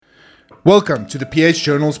Welcome to the PH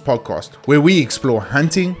Journals podcast, where we explore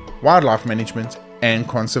hunting, wildlife management, and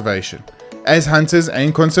conservation. As hunters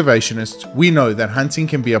and conservationists, we know that hunting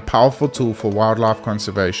can be a powerful tool for wildlife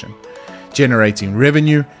conservation, generating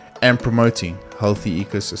revenue and promoting healthy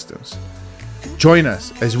ecosystems. Join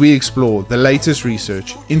us as we explore the latest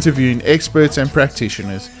research, interviewing experts and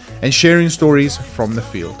practitioners, and sharing stories from the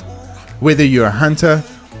field. Whether you're a hunter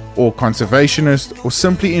or conservationist, or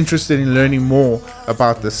simply interested in learning more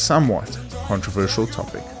about this somewhat controversial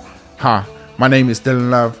topic. Hi, my name is Dylan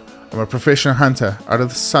Love. I'm a professional hunter out of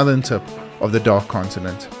the southern tip of the Dark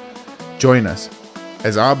Continent. Join us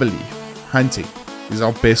as I believe hunting is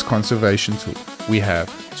our best conservation tool we have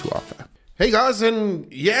to offer. Hey guys,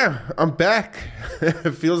 and yeah, I'm back.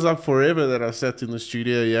 It feels like forever that I sat in the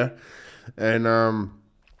studio,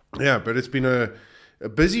 but it's been a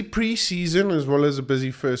busy pre-season as well as a busy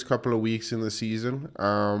first couple of weeks in the season.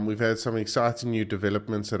 We've had some exciting new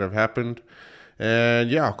developments that have happened. And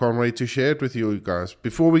yeah, I can't wait to share it with you guys.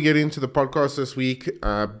 Before we get into the podcast this week,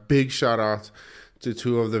 big shout out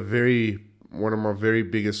to one of my very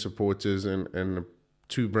biggest supporters and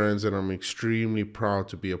two brands that I'm extremely proud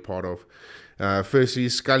to be a part of. Firstly,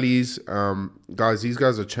 Scully's. Guys, these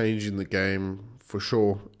guys are changing the game for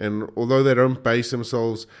sure. And although they don't base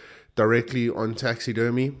themselves directly on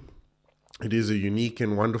taxidermy, it is a unique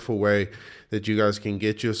and wonderful way that you guys can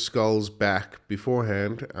get your skulls back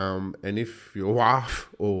beforehand. And if your wife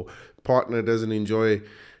or partner doesn't enjoy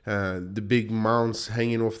the big mounts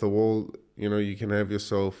hanging off the wall, you can have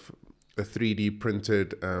yourself a 3D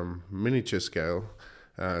printed miniature scale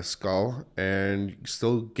skull and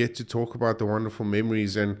still get to talk about the wonderful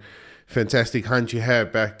memories and fantastic hunt you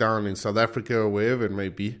had back down in South Africa or wherever it may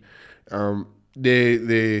be.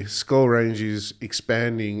 Their skull range is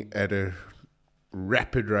expanding at a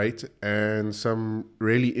rapid rate, and some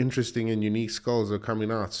really interesting and unique skulls are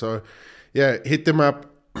coming out. So yeah, hit them up.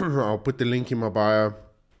 I'll put the link in my bio.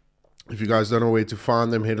 If you guys don't know where to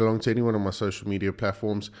find them, head along to any one of my social media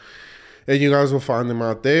platforms and you guys will find them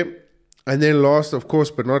out there. And then last, of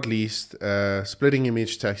course, but not least, Splitting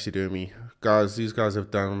Image Taxidermy. Guys, these guys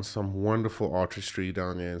have done some wonderful artistry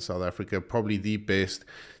down there in South Africa. Probably the best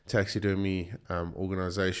taxidermy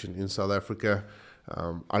organization in South Africa.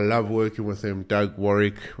 I love working with them. Doug,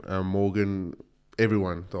 Warwick, Morgan,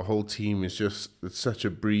 everyone. The whole team is it's such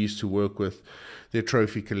a breeze to work with. Their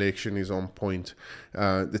trophy collection is on point.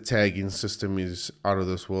 The tagging system is out of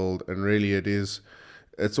this world. And really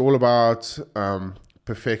it's all about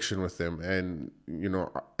perfection with them. And,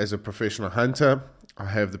 as a professional hunter, I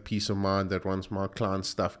have the peace of mind that once my client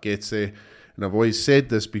stuff gets there, and I've always said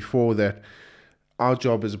this before, that our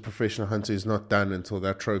job as a professional hunter is not done until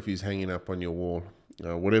that trophy is hanging up on your wall.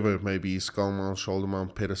 Whatever it may be, skull mount, shoulder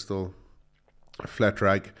mount, pedestal, flat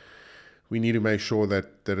rag. We need to make sure that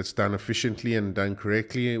it's done efficiently and done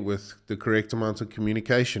correctly with the correct amount of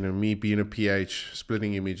communication. And me being a PH,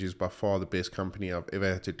 Splitting Image is by far the best company I've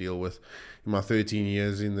ever had to deal with in my 13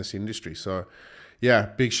 years in this industry. So yeah,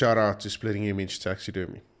 big shout out to Splitting Image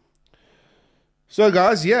Taxidermy. So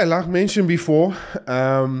guys, like mentioned before,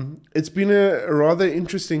 it's been a rather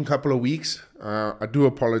interesting couple of weeks. I do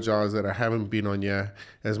apologize that I haven't been on here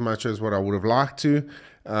as much as what I would have liked to,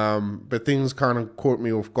 but things kind of caught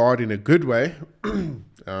me off guard in a good way. I've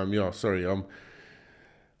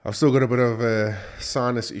still got a bit of a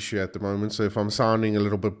sinus issue at the moment, so if I'm sounding a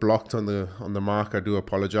little bit blocked on the mic, I do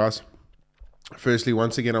apologize. Firstly,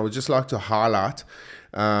 once again, I would just like to highlight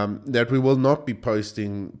that we will not be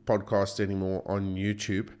posting podcasts anymore on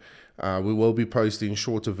YouTube. We will be posting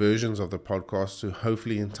shorter versions of the podcast to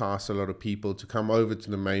hopefully entice a lot of people to come over to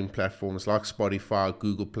the main platforms like Spotify,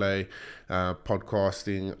 Google Play,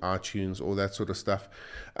 podcasting, iTunes, all that sort of stuff.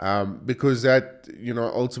 Because that,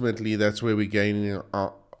 ultimately that's where we're gaining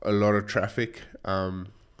a lot of traffic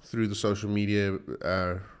through the social media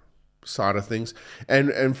side of things.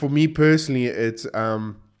 And for me personally, it's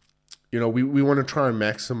we want to try and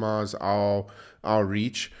maximize our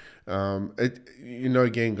reach.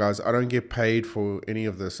 Again, guys, I don't get paid for any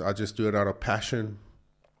of this. I just do it out of passion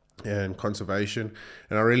and conservation,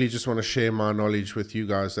 and I really just want to share my knowledge with you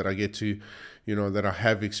guys that I get to, that I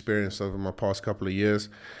have experienced over my past couple of years.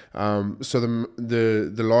 So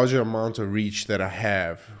the larger amount of reach that I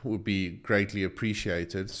have would be greatly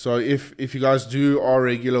appreciated. So if you guys are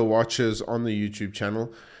regular watchers on the YouTube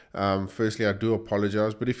channel, firstly, I do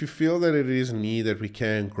apologize, but if you feel that it is a need that we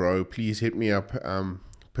can grow, please hit me up.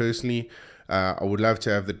 Personally, I would love to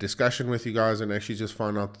have the discussion with you guys and actually just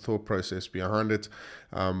find out the thought process behind it.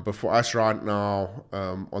 But for us right now,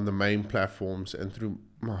 on the main platforms and through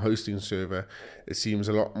my hosting server, it seems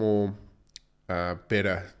a lot more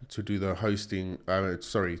better to do the hosting,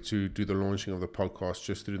 to do the launching of the podcast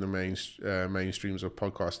just through the mainstreams of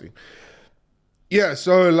podcasting. Yeah,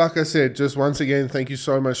 so like I said, just once again, thank you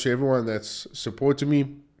so much to everyone that's supported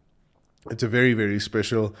me. It's a very, very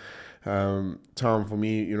special time for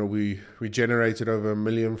me. You know, we generated over 1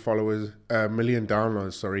 million downloads,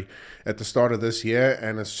 at the start of this year,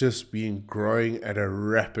 and it's just been growing at a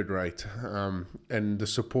rapid rate. And the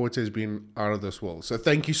support has been out of this world. So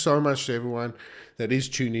thank you so much to everyone that is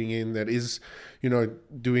tuning in, that is,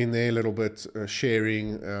 doing their little bit,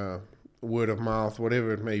 sharing, word of mouth,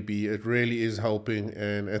 whatever it may be. It really is helping.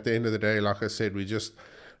 And at the end of the day, like I said, we're just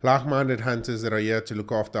like-minded hunters that are here to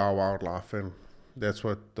look after our wildlife, and that's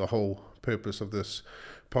what the whole purpose of this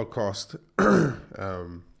podcast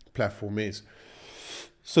platform is.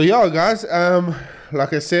 So yeah, guys,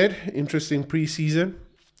 like I said, interesting preseason.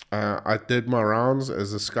 I did my rounds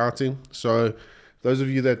as a scouting. So those of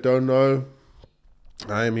you that don't know,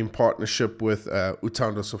 I am in partnership with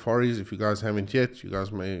Utando Safaris. If you guys haven't yet, you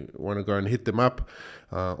guys may want to go and hit them up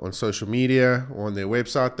on social media or on their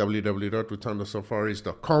website,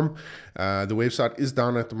 www.utandosafaris.com. The website is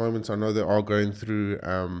down at the moment. I know they are going through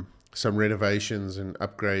some renovations and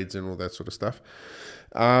upgrades and all that sort of stuff.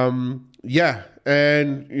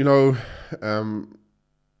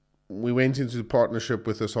 We went into the partnership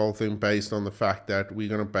with this whole thing based on the fact that we're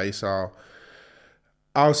going to base our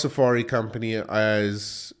safari company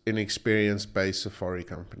as an experience-based safari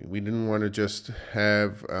company. We didn't want to just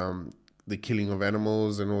have the killing of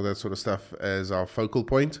animals and all that sort of stuff as our focal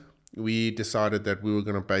point. We decided that we were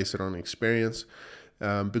going to base it on experience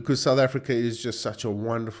because South Africa is just such a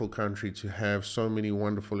wonderful country to have so many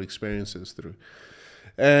wonderful experiences through.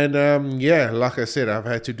 And like I said, I've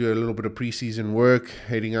had to do a little bit of preseason work,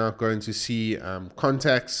 heading out, going to see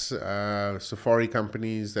contacts, safari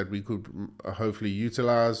companies that we could hopefully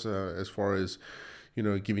utilize as far as,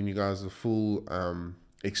 giving you guys the full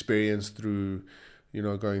experience through,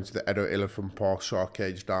 going to the Addo Elephant Park, shark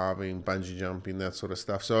cage diving, bungee jumping, that sort of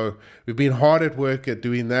stuff. So we've been hard at work at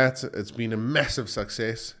doing that. It's been a massive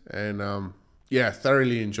success, and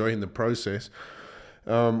thoroughly enjoying the process.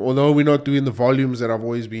 Although we're not doing the volumes that I've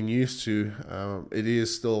always been used to, it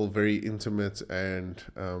is still very intimate and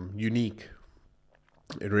unique.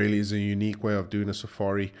 It really is a unique way of doing a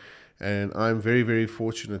safari, and I'm very, very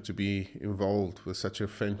fortunate to be involved with such a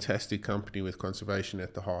fantastic company with conservation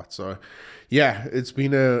at the heart. So yeah, it's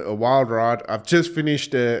been a wild ride. I've just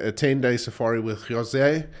finished a 10-day safari with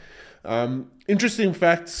Jose. Interesting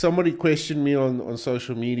fact, somebody questioned me on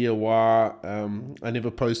social media why I never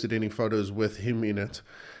posted any photos with him in it.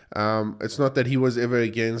 It's not that he was ever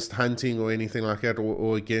against hunting or anything like that,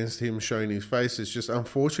 or against him showing his face. It's just,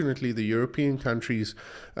 unfortunately, the European countries,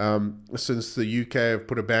 since the UK have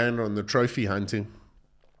put a ban on the trophy hunting,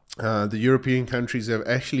 the European countries have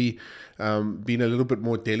actually been a little bit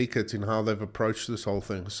more delicate in how they've approached this whole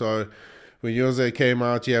thing. So when Jose came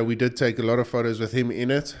out, we did take a lot of photos with him in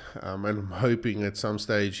it, and I'm hoping at some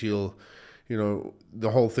stage he'll, the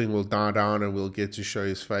whole thing will die down and we'll get to show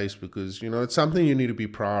his face, because, it's something you need to be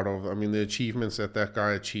proud of. I mean, the achievements that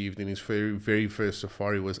guy achieved in his very, very first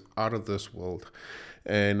safari was out of this world.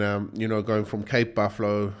 And, going from Cape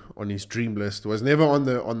Buffalo on his dream list, was never on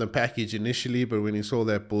the package initially, but when he saw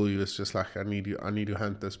that bull, he was just like, I need to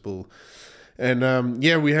hunt this bull. And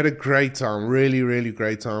we had a great time, really, really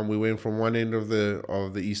great time. We went from one end of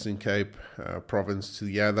the Eastern Cape province to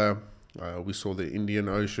the other. We saw the Indian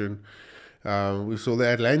Ocean. We saw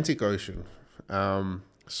the Atlantic Ocean.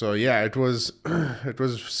 It was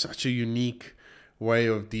such a unique way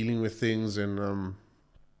of dealing with things. And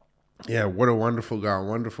what a wonderful guy,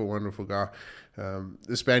 wonderful guy.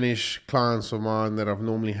 The Spanish clients of mine that I've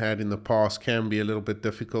normally had in the past can be a little bit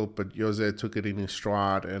difficult, but Jose took it in his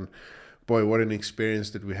stride, and boy, what an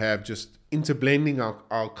experience did we have, just interblending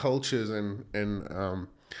our cultures and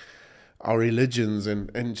our religions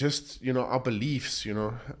and just, our beliefs,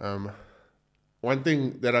 One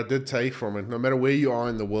thing that I did take from it, no matter where you are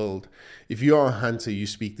in the world, if you are a hunter, you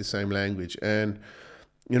speak the same language. And,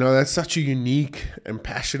 that's such a unique and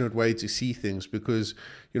passionate way to see things, because,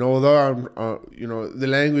 although the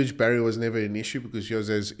language barrier was never an issue because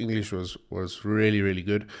Jose's English was really, really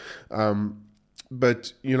good.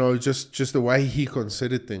 But, just the way he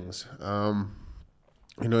considered things.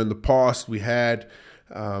 In the past we had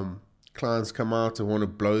clients come out and want to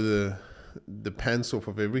blow the pants off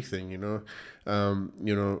of everything,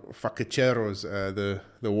 facacheros, the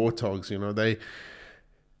warthogs,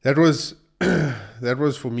 that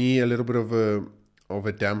was for me a little bit of of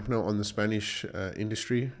a dampener on the Spanish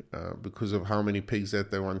industry because of how many pigs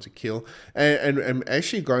that they want to kill. And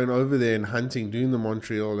actually going over there and hunting, doing the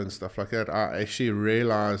Montreal and stuff like that, I actually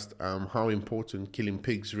realized how important killing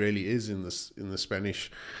pigs really is in the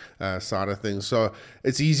Spanish side of things. So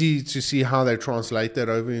it's easy to see how they translate that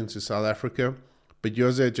over into South Africa. But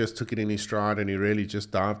Jose just took it in his stride, and he really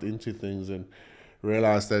just dived into things and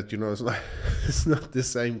realized that, it's not the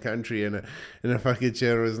same country, and a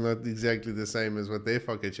facachero is not exactly the same as what their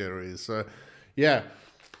facachero is. So, yeah,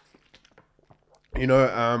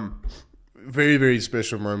 very, very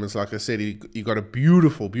special moments. Like I said, you got a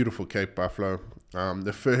beautiful, beautiful Cape buffalo.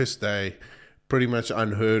 The first day, pretty much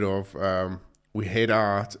unheard of. We head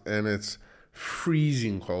out, and it's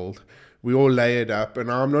freezing cold. We all layered up,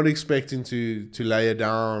 and I'm not expecting to layer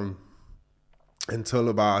down until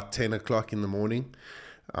about 10 o'clock in the morning.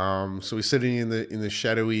 So we're sitting in the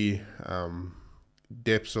shadowy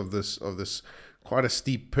depths of this quite a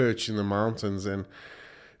steep perch in the mountains, and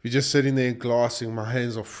we're just sitting there glassing. My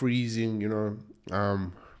hands are freezing,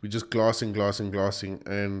 we're just glassing,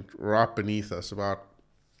 and right beneath us, about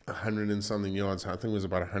 100 and something yards, I think it was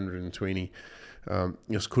about 120,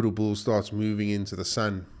 this kudu bull starts moving into the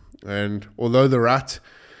sun. And although the rat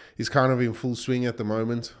is kind of in full swing at the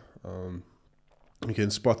moment, you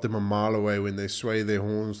can spot them a mile away when they sway their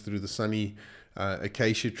horns through the sunny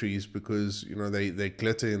acacia trees, because they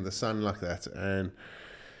glitter in the sun like that. And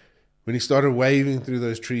when he started waving through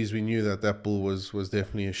those trees, we knew that bull was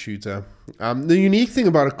definitely a shooter. The unique thing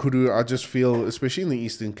about a kudu, I just feel, especially in the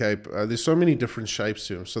Eastern Cape, there's so many different shapes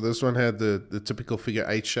to them. So this one had the typical figure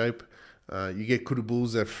 8 shape. You get kudu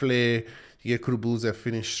bulls that flare. You get kudu bulls that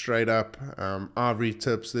finish straight up, ivory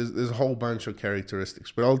tips. There's a whole bunch of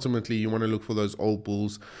characteristics. But ultimately, you want to look for those old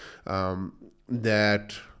bulls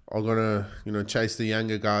that are going to, chase the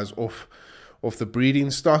younger guys off the breeding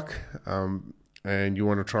stock. And you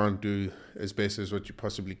want to try and do as best as what you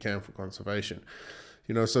possibly can for conservation.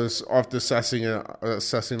 So after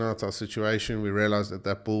sussing out our situation, we realized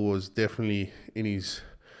that bull was definitely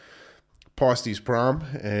past his prime,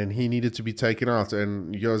 and he needed to be taken out.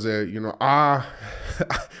 And Jose,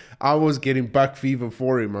 I was getting buck fever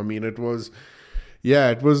for him. I mean, it was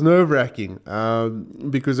nerve-wracking,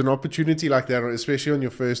 because an opportunity like that, especially on your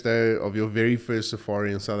first day of your very first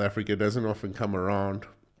safari in South Africa, doesn't often come around.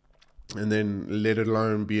 And then let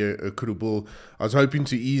alone be a kudu bull. I was hoping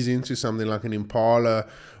to ease into something like an impala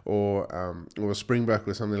or a springbuck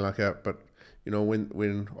or something like that, but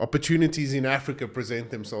when opportunities in Africa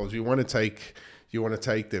present themselves, you want to take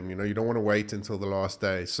them. You don't want to wait until the last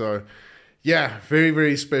day. So, yeah, very,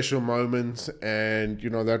 very special moment. And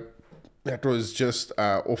that was just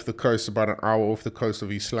off the coast, about an hour off the coast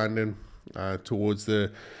of East London, towards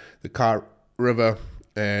the Kar River.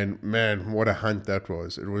 And man, what a hunt that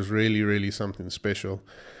was! It was really, really something special.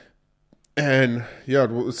 And yeah,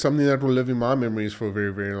 it was something that will live in my memories for a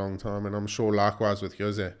very, very long time. And I'm sure likewise with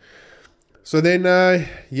Jose. So then,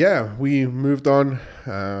 we moved on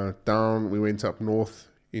down. We went up north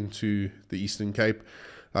into the Eastern Cape.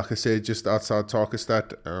 Like I said, just outside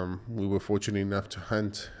Tarkastad. We were fortunate enough to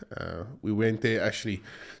hunt. We went there actually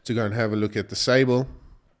to go and have a look at the sable.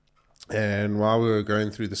 And while we were going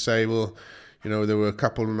through the sable, there were a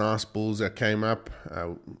couple of nice bulls that came up.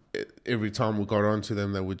 Every time we got onto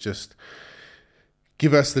them, they would just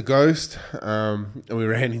give us the ghost. And we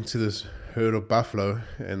ran into this herd of buffalo,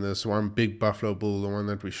 and this one big buffalo bull, the one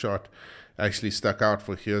that we shot, actually stuck out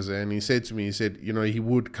for Jose. And he said to me, he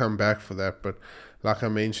would come back for that, but like I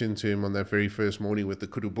mentioned to him on that very first morning with the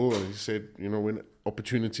kudu bull, he said, when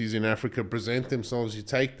opportunities in Africa present themselves, you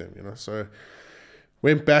take them, So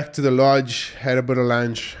went back to the lodge, had a bit of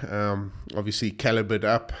lunch, obviously calibered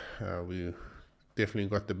up. We definitely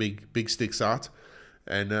got the big sticks out,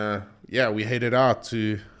 and we headed out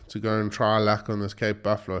to go and try our luck on this Cape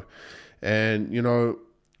buffalo. And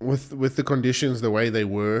with the conditions the way they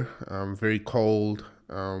were, very cold,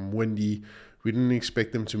 windy, we didn't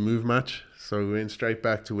expect them to move much, so we went straight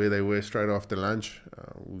back to where they were straight after lunch.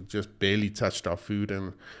 We just barely touched our food,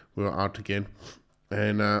 and we were out again.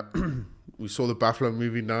 And we saw the buffalo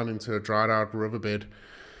moving down into a dried out riverbed,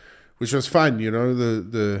 which was fun.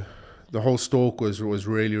 The whole stalk was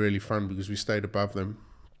really, really fun because we stayed above them.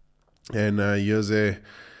 And Jose,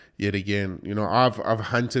 yet again, I've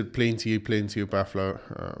hunted plenty of buffalo.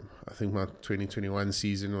 I think my 2021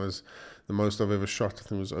 season was the most I've ever shot. I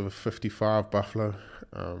think it was over 55 buffalo.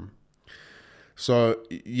 So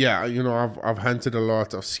yeah, I've hunted a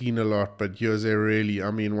lot, I've seen a lot, but Jose really,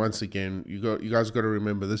 once again, you guys got to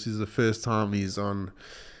remember, this is the first time he's on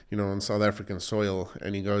on South African soil,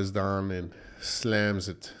 and he goes down and slams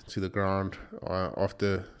it to the ground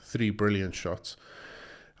after 3 brilliant shots.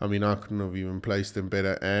 I mean, I couldn't have even placed them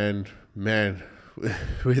better. And man,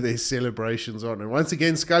 with their celebrations on. And once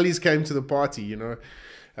again, Scully's came to the party,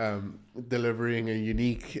 delivering a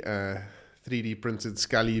unique 3D printed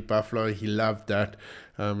Scully buffalo. He loved that.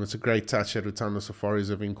 It's a great touch that Utano Safaris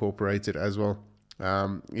have incorporated as well.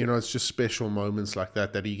 It's just special moments like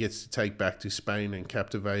that he gets to take back to Spain and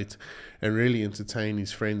captivate and really entertain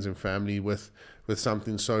his friends and family with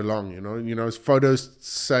something so long. His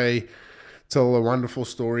photos tell a wonderful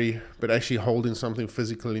story, but actually holding something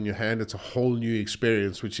physical in your hand, it's a whole new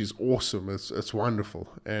experience, which is awesome. It's wonderful.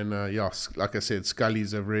 And like I said,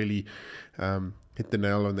 Scullies have really hit the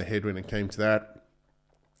nail on the head when it came to that.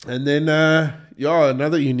 And then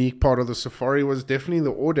another unique part of the safari was definitely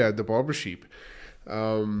the Aoudad, the barber sheep.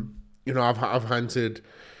 I've hunted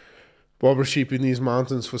barber sheep in these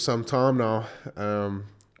mountains for some time now.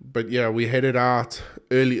 But yeah, we headed out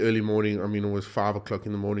early morning. I mean, it was 5 o'clock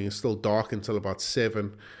in the morning. It's still dark until about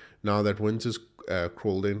 7 now that winter's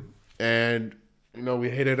crawled in. And, we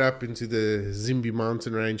headed up into the Zimbi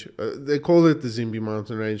mountain range. They call it the Zimbi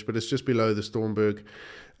mountain range, but it's just below the Stormberg.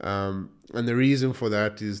 And the reason for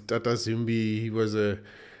that is Tata Zimbi, he was a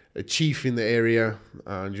chief in the area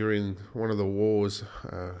during one of the wars.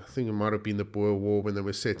 I think it might have been the Boer War, when they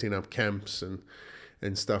were setting up camps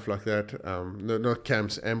and stuff like that. No, not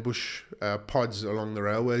camps, ambush pods along the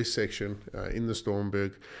railway section in the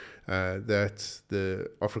Stormberg that the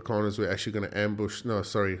Afrikaners were actually going to ambush. No,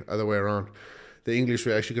 sorry, other way around. The English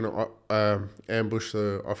were actually going to ambush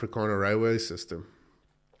the Afrikaner railway system.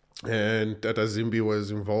 And Tata Zimbi was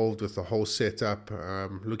involved with the whole setup,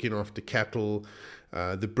 looking after cattle.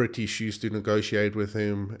 The British used to negotiate with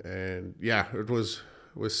him. And yeah, it was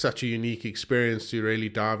such a unique experience to really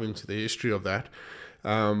dive into the history of that.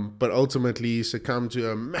 But ultimately he succumbed to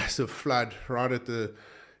a massive flood right at the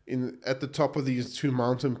top of these 2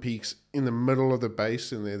 mountain peaks in the middle of the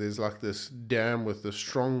basin. There's like this dam with a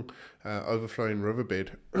strong overflowing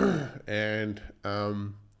riverbed. And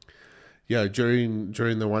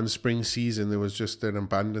during the one spring season, there was just an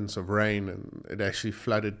abundance of rain, and it actually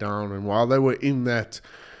flooded down. And while they were in that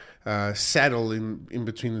saddle in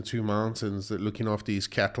between the 2 mountains, that looking after his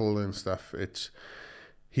cattle and stuff,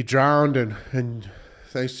 he drowned. And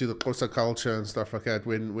thanks to the Xhosa culture and stuff like that,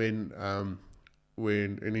 when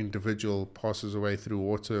an individual passes away through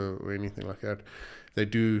water or anything like that, they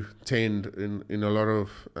do tend, in a lot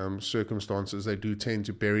of circumstances, they do tend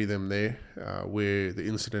to bury them there where the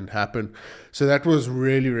incident happened. So that was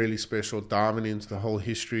really, really special, diving into the whole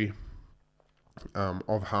history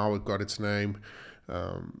of how it got its name.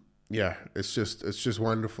 It's just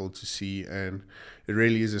wonderful to see, and it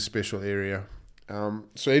really is a special area.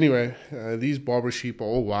 So anyway, these barber sheep are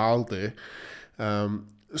all wild there.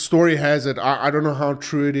 Story has it, I don't know how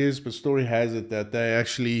true it is, but story has it that they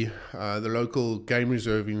actually, the local game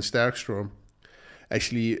reserve in Sterkstrom,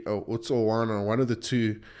 actually, Utsowana, one of the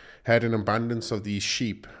two, had an abundance of these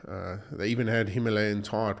sheep. They even had Himalayan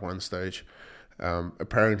tar at one stage.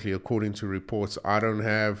 Apparently, according to reports, I don't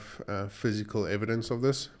have physical evidence of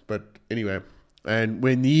this, but anyway. And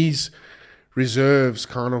when these reserves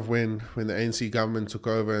when the ANC government took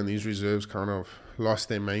over and these reserves kind of lost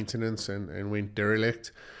their maintenance and went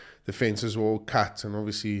derelict, the fences were all cut, and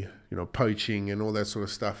obviously, poaching and all that sort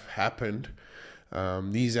of stuff happened.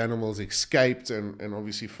 These animals escaped and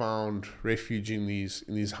obviously found refuge in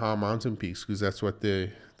these high mountain peaks, because that's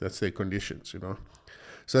their conditions,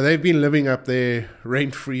 So they've been living up there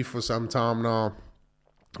rent-free for some time now,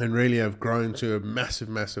 and really have grown to a massive,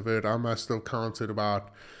 massive herd. I must have counted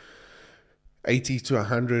about 80 to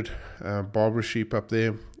 100 barber sheep up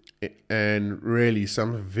there, and really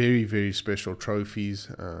some very, very special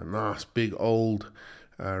trophies. Nice big old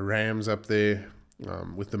rams up there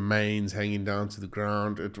with the manes hanging down to the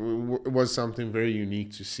ground. It was something very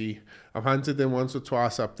unique to see. I've hunted them once or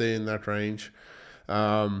twice up there in that range.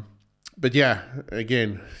 But yeah,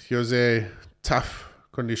 again, Jose, tough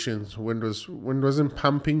conditions. Wind wasn't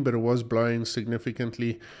pumping, but it was blowing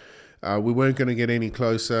significantly. We weren't going to get any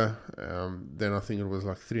closer. Then I think it was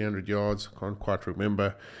like 300 yards. I can't quite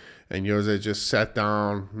remember. And Jose just sat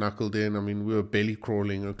down, knuckled in. I mean, we were belly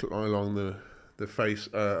crawling along the face,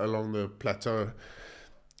 along the plateau.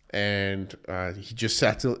 And he just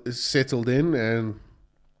settled in and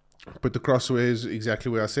put the crossways exactly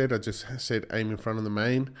where I said. I just said aim in front of the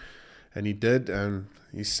main. And he did, and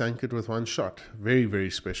he sank it with one shot. Very, very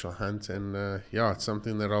special hunt. And it's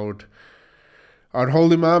something that I'd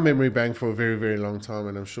hold in my memory bank for a very, very long time,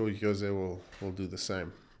 and I'm sure Jose will do the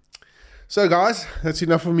same. So, guys, that's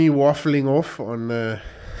enough of me waffling off on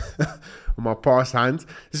on my past hunt.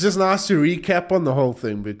 It's just nice to recap on the whole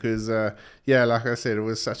thing because, like I said, it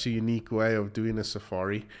was such a unique way of doing a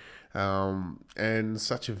safari, and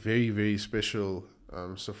such a very, very special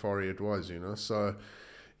safari it was, So,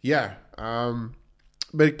 yeah.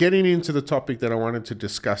 But getting into the topic that I wanted to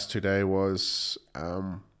discuss today was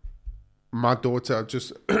my daughter.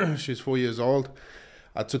 She's 4 years old.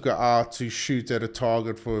 I took her out to shoot at a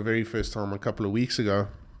target for the very first time a couple of weeks ago.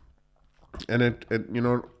 And it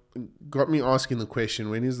got me asking the question,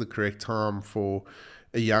 when is the correct time for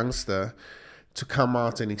a youngster to come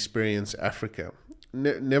out and experience Africa?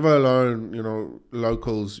 Never alone,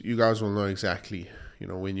 locals, you guys will know exactly,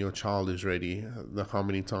 when your child is ready, how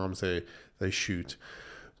many times they shoot.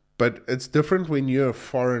 But it's different when you're a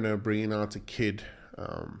foreigner bringing out a kid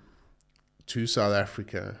to South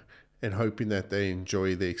Africa and hoping that they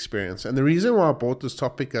enjoy the experience. And the reason why I brought this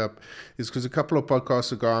topic up is because a couple of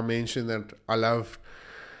podcasts ago I mentioned that I love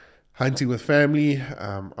hunting with family.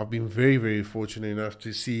 I've been very, very fortunate enough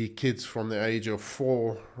to see kids from the age of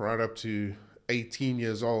 4 right up to 18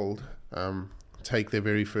 years old take their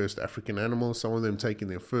very first African animal, some of them taking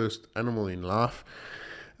their first animal in life.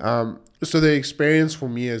 So the experience for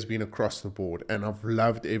me has been across the board, and I've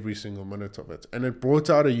loved every single minute of it. And it brought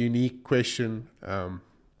out a unique question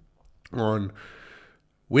on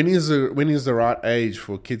when is the right age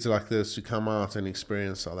for kids like this to come out and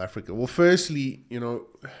experience South Africa. Well, firstly,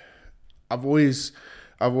 I've always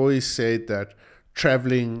said that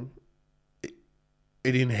traveling,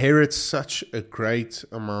 it inherits such a great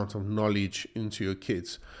amount of knowledge into your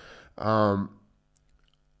kids.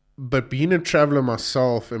 But being a traveler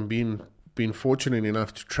myself and being fortunate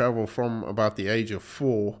enough to travel from about the age of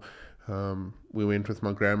 4, we went with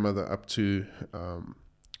my grandmother up to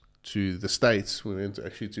the States. We went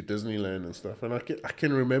actually to Disneyland and stuff, and I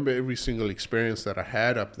can remember every single experience that I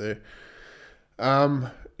had up there.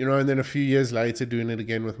 And then a few years later, doing it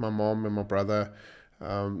again with my mom and my brother.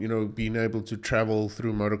 Being able to travel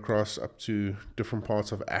through motocross up to different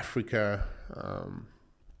parts of Africa,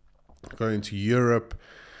 going to Europe.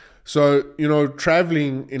 So,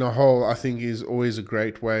 traveling in a whole, I think, is always a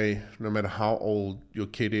great way, no matter how old your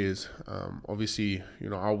kid is. Obviously,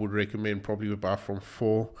 I would recommend probably about from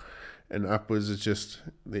 4 and upwards. It's just,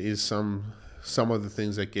 there is some of the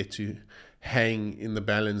things that get to hang in the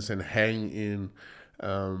balance and hang in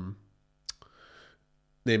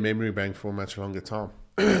their memory bank for a much longer time.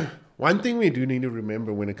 One thing we do need to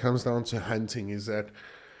remember when it comes down to hunting is that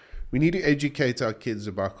we need to educate our kids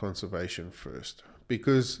about conservation first.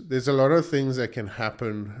 Because there's a lot of things that can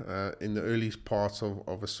happen in the early parts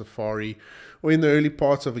of a safari or in the early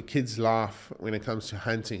parts of a kid's life when it comes to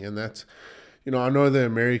hunting. And that's, I know the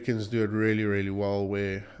Americans do it really, really well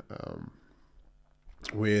where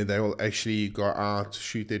they will actually go out to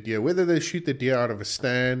shoot their deer. Whether they shoot the deer out of a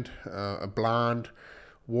stand, a blind,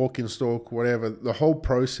 walking stalk, whatever, the whole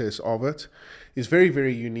process of it is very,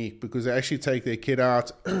 very unique because they actually take their kid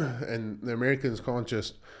out and the Americans can't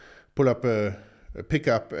just pull up a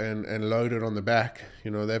pickup and load it on the back.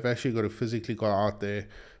 They've actually got to physically go out there.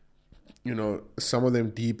 Some of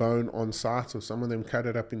them debone on site, or some of them cut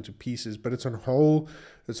it up into pieces, but it's a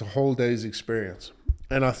whole day's experience.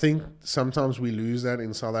 And I think sometimes we lose that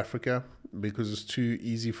in South Africa because it's too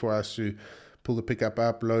easy for us to pull the pickup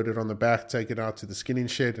up, load it on the back, take it out to the skinning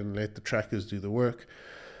shed and let the trackers do the work.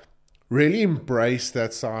 Really embrace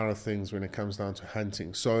that side of things when it comes down to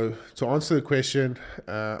hunting. So to answer the question,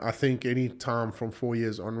 I think any time from 4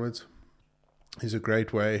 years onwards is a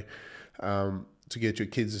great way to get your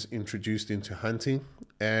kids introduced into hunting.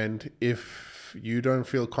 And if you don't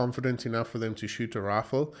feel confident enough for them to shoot a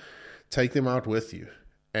rifle, take them out with you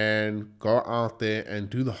and go out there and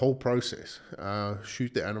do the whole process.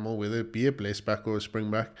 Shoot the animal, whether it be a blessback or a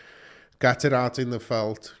springback, gut it out in the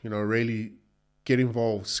veld, really get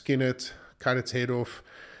involved, skin it, cut its head off,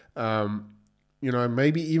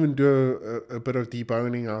 maybe even do a bit of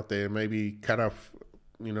deboning out there, maybe cut off,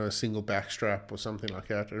 a single back strap or something like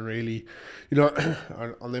that. And really,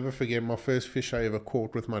 I'll never forget my first fish I ever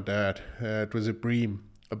caught with my dad. It was a bream,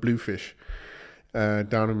 a bluefish,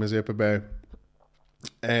 down in Mazeppa Bay.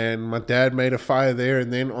 And my dad made a fire there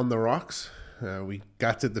and then on the rocks. We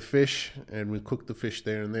gutted the fish and we cooked the fish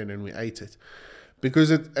there and then and we ate it.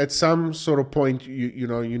 Because at some sort of point,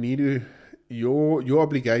 you need to, your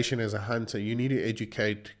obligation as a hunter, you need to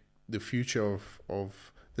educate the future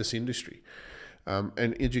of this industry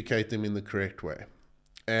and educate them in the correct way.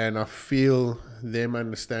 And I feel them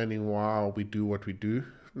understanding why we do what we do,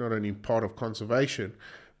 not only part of conservation,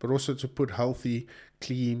 but also to put healthy,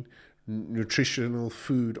 clean, nutritional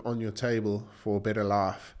food on your table for a better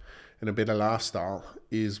life. and a better lifestyle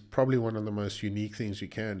is probably one of the most unique things you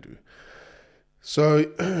can do.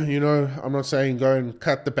 So, I'm not saying go and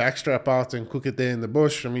cut the backstrap out and cook it there in the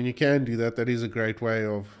bush. I mean, you can do that. That is a great way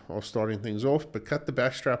of starting things off. But cut the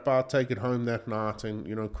backstrap out, take it home that night and,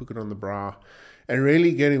 cook it on the braai. And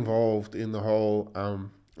really get involved in the whole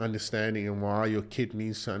understanding and why your kid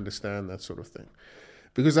needs to understand that sort of thing.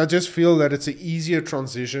 Because I just feel that it's an easier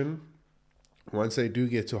transition once they do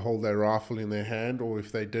get to hold their rifle in their hand, or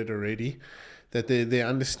if they did already, that their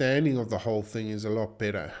understanding of the whole thing is a lot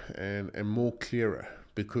better and more clearer.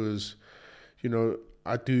 Because,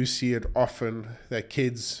 I do see it often that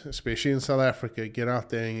kids, especially in South Africa, get out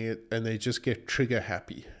there and they just get trigger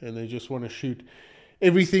happy and they just want to shoot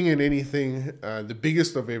everything and anything, the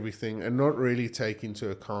biggest of everything, and not really take into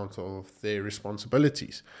account of their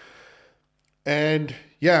responsibilities. And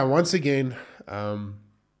yeah, once again,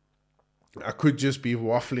 I could just be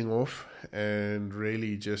waffling off and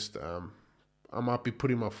really just, I might be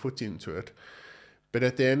putting my foot into it. But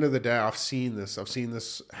at the end of the day, I've seen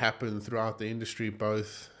this happen throughout the industry,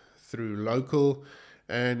 both through local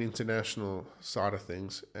and international side of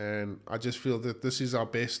things. And I just feel that this is our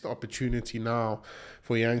best opportunity now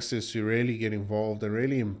for youngsters to really get involved and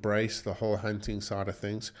really embrace the whole hunting side of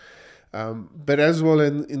things. But as well,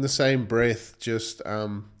 in the same breath, just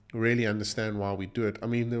really understand why we do it. I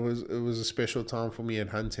mean, it was a special time for me at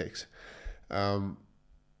Huntex,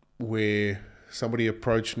 where somebody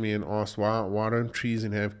approached me and asked, why don't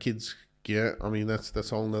treason have kids gear? I mean, that's a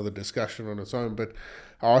whole nother discussion on its own. But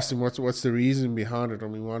I asked him, what's the reason behind it? I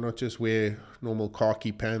mean, why not just wear normal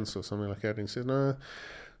khaki pants or something like that? And he said, no,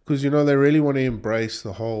 because, they really want to embrace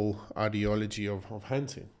the whole ideology of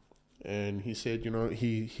hunting. And he said,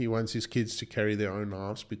 he wants his kids to carry their own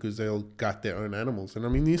knives because they'll gut their own animals. And I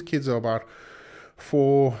mean, these kids are about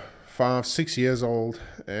 4, 5, 6 years old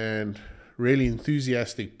and really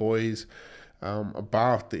enthusiastic boys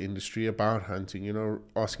about the industry, about hunting,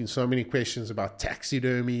 asking so many questions about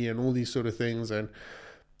taxidermy and all these sort of things. And,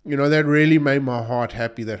 that really made my heart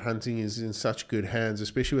happy that hunting is in such good hands,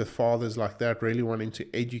 especially with fathers like that, really wanting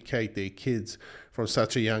to educate their kids from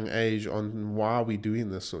such a young age on why we're doing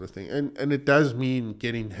this sort of thing. And it does mean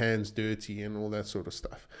getting hands dirty and all that sort of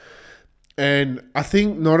stuff. And I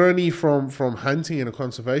think not only from hunting and a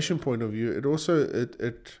conservation point of view, it also,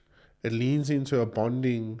 it leans into a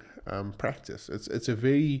bonding practice.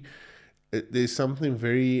 There's something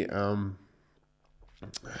very,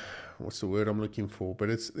 what's the word I'm looking for? But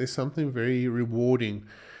there's something very rewarding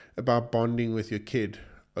about bonding with your kid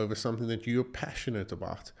over something that you're passionate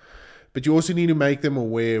about. But you also need to make them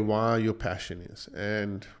aware why your passion is.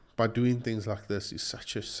 And by doing things like this is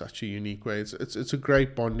such a unique way. It's a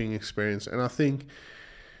great bonding experience. And I think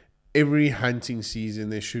every hunting season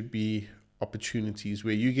there should be opportunities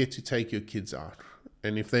where you get to take your kids out.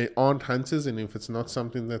 And if they aren't hunters, and if it's not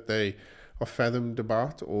something that they are fathomed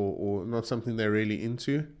about or not something they're really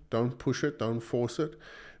into, don't push it, don't force it,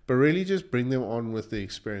 but really just bring them on with the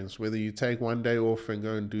experience. Whether you take one day off and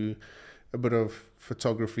go and do a bit of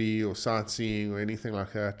photography or sightseeing or anything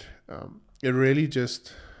like that, it really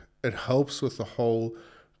just, it helps with the whole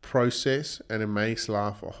process and it makes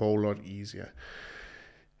life a whole lot easier.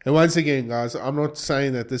 And once again, guys, I'm not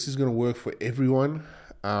saying that this is going to work for everyone.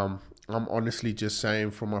 I'm honestly just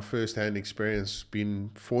saying from my first-hand experience,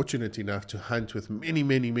 being fortunate enough to hunt with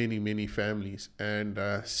many families and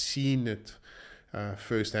seen it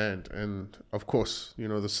firsthand. And of course,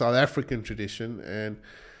 the South African tradition, and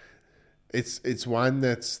it's one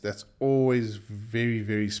that's always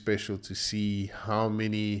very special to see how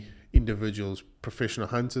many individuals, professional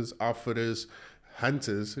hunters, outfitters,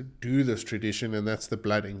 hunters do this tradition, and that's the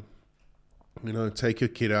blooding. Take your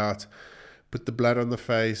kid out, put the blood on the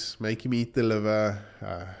face, make him eat the liver,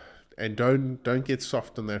 and don't get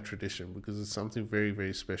soft on that tradition, because it's something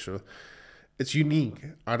very special. It's unique.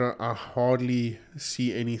 I hardly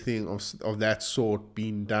see anything of that sort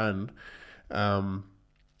being done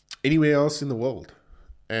anywhere else in the world,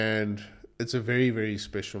 and it's a very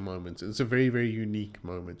special moment. It's a very unique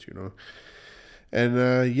moment, and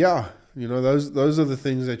those are the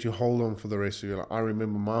things that you hold on for the rest of your life. I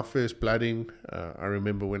remember my first blooding. I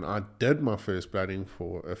remember when I did my first blooding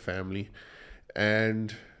for a family,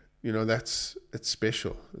 and it's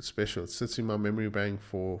special. It's special. It sits in my memory bank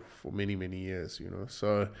for many years.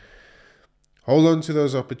 So hold on to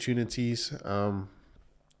those opportunities.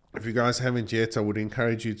 If you guys haven't yet, I would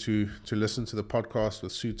encourage you to listen to the podcast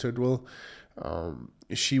with Sue Tidwell.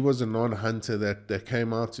 She was a non-hunter that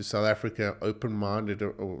came out to South Africa open-minded,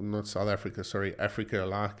 or not South Africa, sorry, Africa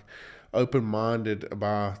alike, open-minded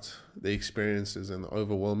about the experiences and the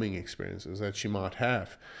overwhelming experiences that she might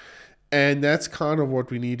have. And that's kind of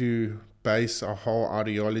what we need to base our whole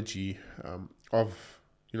ideology of,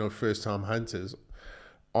 first-time hunters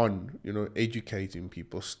on, educating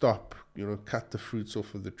people. Stop, cut the fruits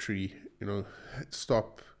off of the tree,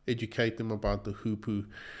 stop, educate them about the hoopoo.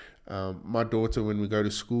 My daughter, when we go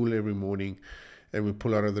to school every morning and we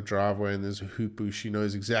pull out of the driveway and there's a hoopoo, she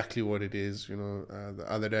knows exactly what it is. The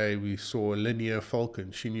other day we saw a linear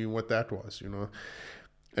falcon. She knew what that was,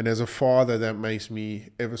 And as a father, that makes me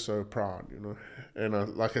ever so proud,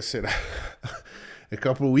 And like I said, a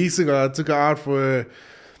couple of weeks ago, I took her out for...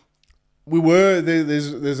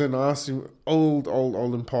 There's a nice old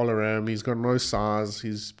Impala ram. He's got no size.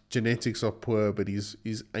 His genetics are poor, but he's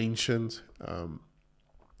ancient.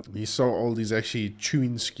 He's so old, he's actually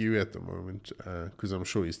chewing skew at the moment because I'm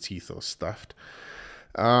sure his teeth are stuffed.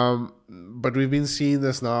 But we've been seeing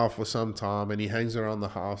this now for some time, and he hangs around the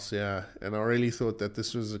house, yeah. And I really thought that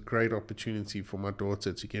this was a great opportunity for my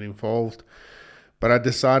daughter to get involved. But I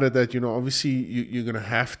decided that, obviously you're going to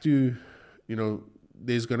have to,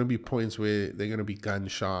 there's going to be points where they're going to be gun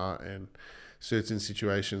shy and certain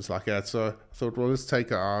situations like that. So I thought, well, let's take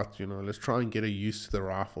her out, let's try and get her used to the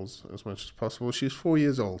rifles as much as possible. She's 4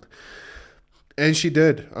 years old. And she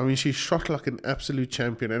did. I mean, she shot like an absolute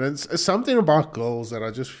champion. And it's something about girls that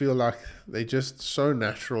I just feel like they're just so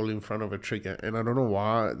natural in front of a trigger. And I don't know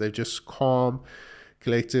why. They're just calm,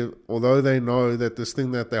 collective. Although they know that this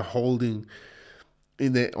thing that they're holding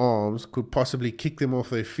in their arms could possibly kick them off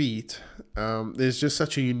their feet. There's just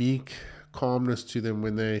such a unique calmness to them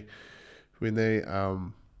when they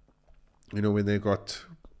got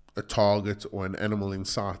a target or an animal in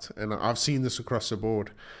sight. And I've seen this across the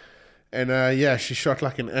board. And she shot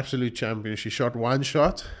like an absolute champion. She shot one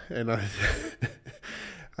shot, and I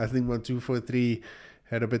think my 243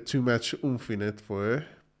 had a bit too much oomph in it for her.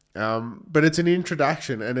 But it's an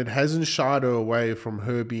introduction, and it hasn't shied her away from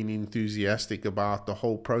her being enthusiastic about the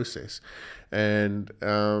whole process. And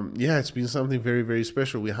it's been something very, very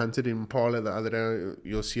special. We hunted in Impala the other day.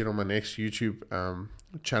 You'll see it on my next YouTube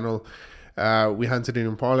channel. We hunted in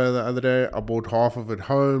Impala the other day. I bought half of it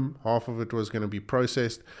home. Half of it was going to be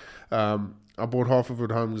processed. I bought half of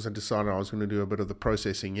it home because I decided I was going to do a bit of the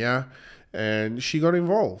processing, and she got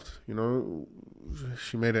involved.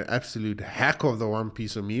 She made an absolute hack of the one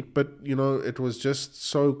piece of meat, but it was just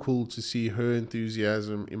so cool to see her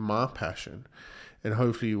enthusiasm in my passion, and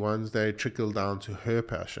hopefully one day trickle down to her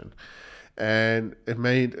passion. And it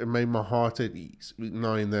made my heart at ease,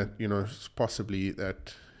 knowing that possibly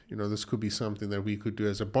that this could be something that we could do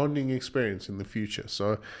as a bonding experience in the future.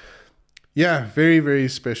 So very, very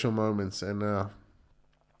special moments, and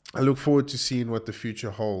I look forward to seeing what the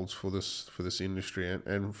future holds for this industry.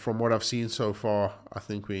 And from what I've seen so far, I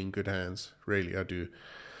think we're in good hands. Really, I do.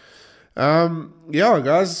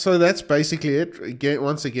 Guys, so that's basically it.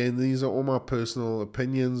 Once again, these are all my personal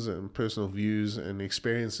opinions and personal views and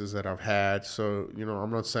experiences that I've had. So,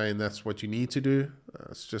 I'm not saying that's what you need to do.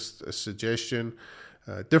 It's just a suggestion,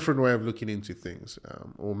 a different way of looking into things.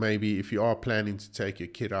 Or maybe if you are planning to take your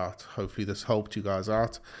kid out, hopefully this helped you guys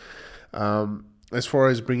out. As far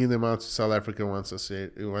as bringing them out to South Africa, once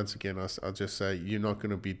again, I'll just say you're not going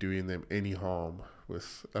to be doing them any harm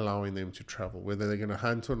with allowing them to travel. Whether they're going to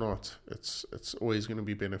hunt or not, it's always going to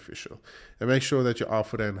be beneficial. And make sure that your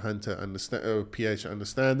outfitter and hunter PH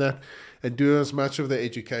understand that, and do as much of the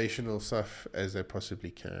educational stuff as they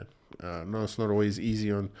possibly can. No, it's not always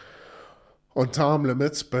easy on time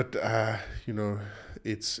limits, but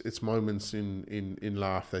it's moments in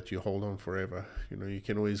life that you hold on forever. You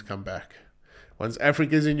can always come back. Once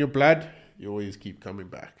Africa's in your blood, you always keep coming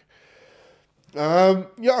back.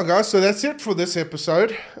 Guys, so that's it for this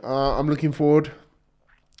episode. I'm looking forward.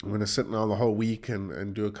 I'm going to sit now the whole week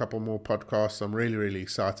and do a couple more podcasts. I'm really, really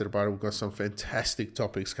excited about it. We've got some fantastic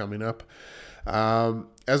topics coming up.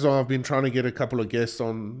 As well, I've been trying to get a couple of guests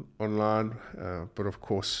online, but of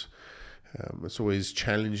course, it's always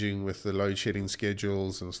challenging with the load shedding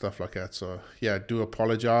schedules and stuff like that. So, I do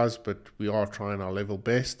apologize, but we are trying our level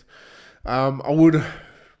best. I would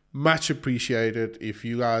much appreciate it if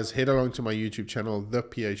you guys head along to my YouTube channel, The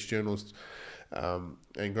PH Journals,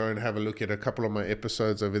 and go and have a look at a couple of my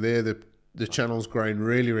episodes over there. The channel's growing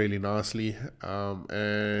really, really nicely.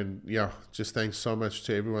 Just thanks so much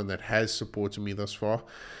to everyone that has supported me thus far.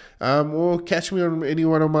 Or catch me on any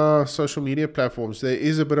one of my social media platforms. There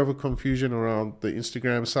is a bit of a confusion around the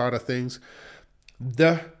Instagram side of things.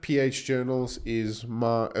 The PH Journals is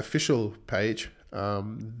my official page.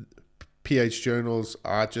 PH Journals,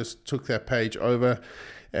 I just took that page over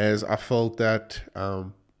as I felt that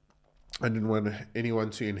I didn't want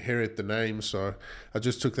anyone to inherit the name, so I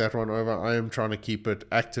just took that one over. I am trying to keep it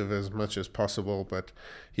active as much as possible, but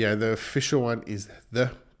yeah, the official one is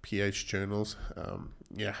the PH Journals.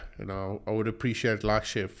 And I would appreciate like,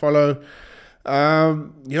 share, follow.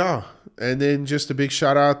 And then just a big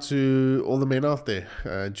shout out to all the men out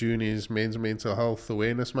there. June is Men's Mental Health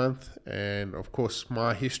Awareness Month, and of course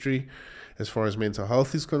my history as far as mental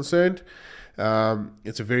health is concerned.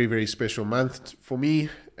 It's a very, very special month for me,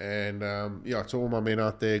 and to all my men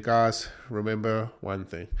out there, guys, remember one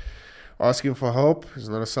thing: asking for help is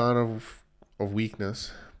not a sign of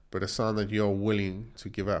weakness, but a sign that you're willing to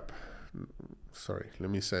give up. Sorry,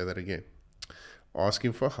 let me say that again.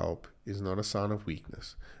 Asking for help is not a sign of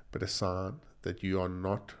weakness, but a sign that you are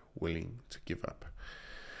not willing to give up.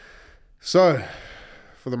 So,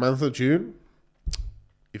 for the month of June,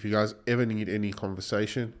 if you guys ever need any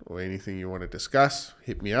conversation or anything you want to discuss,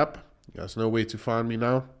 hit me up. You guys know where to find me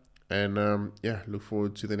now. And look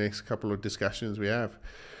forward to the next couple of discussions we have.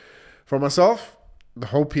 For myself, the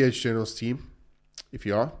whole PH Journals team, if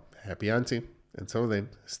you are, happy hunting. Until then,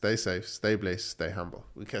 stay safe, stay blessed, stay humble.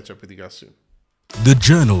 We'll catch up with you guys soon. The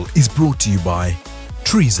Journal is brought to you by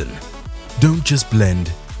Treason. Don't just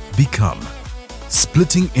blend, become.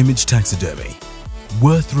 Splitting Image Taxidermy.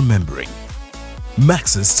 Worth remembering.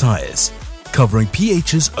 Maxxis Tires, covering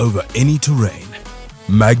PHs over any terrain.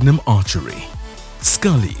 Magnum Archery.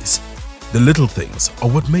 Scullies. The little things are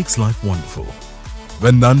what makes life wonderful.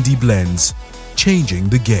 Vanandi Blends, changing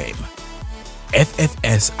the game.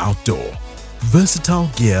 FFS Outdoor, versatile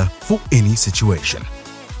gear for any situation.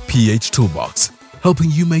 PH Toolbox,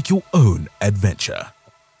 helping you make your own adventure.